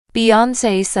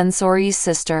Beyoncé Censori's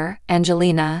sister,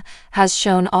 Angelina, has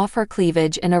shown off her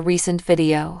cleavage in a recent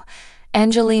video.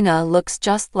 Angelina looks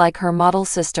just like her model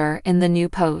sister in the new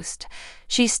post.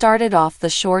 She started off the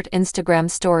short Instagram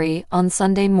story on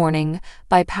Sunday morning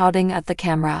by pouting at the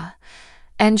camera.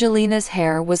 Angelina's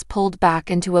hair was pulled back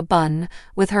into a bun,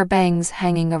 with her bangs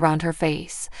hanging around her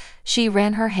face. She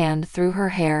ran her hand through her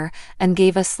hair and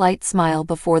gave a slight smile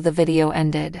before the video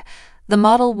ended. The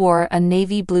model wore a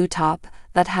navy blue top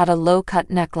that had a low-cut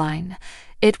neckline.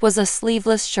 It was a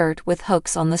sleeveless shirt with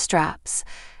hooks on the straps.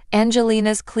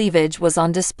 Angelina's cleavage was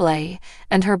on display,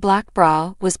 and her black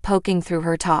bra was poking through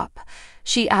her top.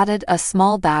 She added a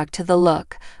small bag to the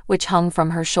look, which hung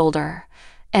from her shoulder.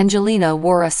 Angelina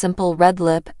wore a simple red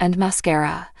lip and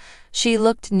mascara. She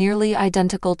looked nearly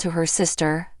identical to her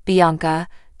sister, Bianca,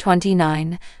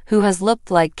 29, who has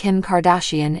looked like Kim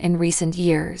Kardashian in recent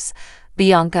years.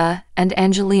 Bianca and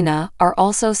Angelina are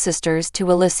also sisters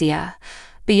to Alicia.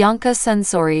 Bianca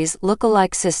Censori's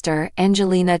look-alike sister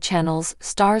Angelina channels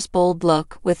Star's bold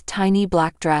look with tiny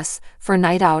black dress for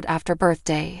night out after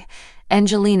birthday.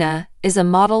 Angelina is a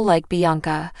model like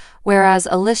Bianca, whereas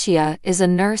Alicia is a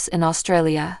nurse in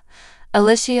Australia.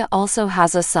 Alicia also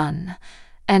has a son.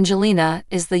 Angelina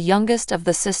is the youngest of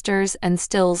the sisters and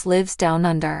still lives down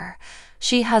under.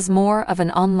 She has more of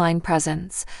an online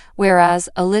presence, whereas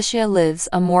Alicia lives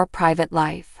a more private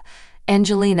life.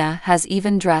 Angelina has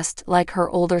even dressed like her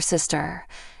older sister.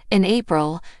 In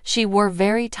April, she wore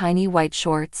very tiny white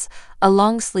shorts, a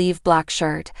long-sleeve black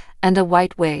shirt, and a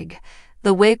white wig.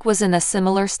 The wig was in a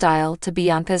similar style to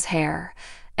Bianca's hair.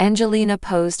 Angelina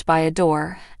posed by a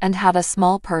door and had a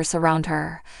small purse around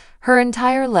her. Her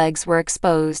entire legs were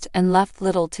exposed and left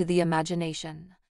little to the imagination.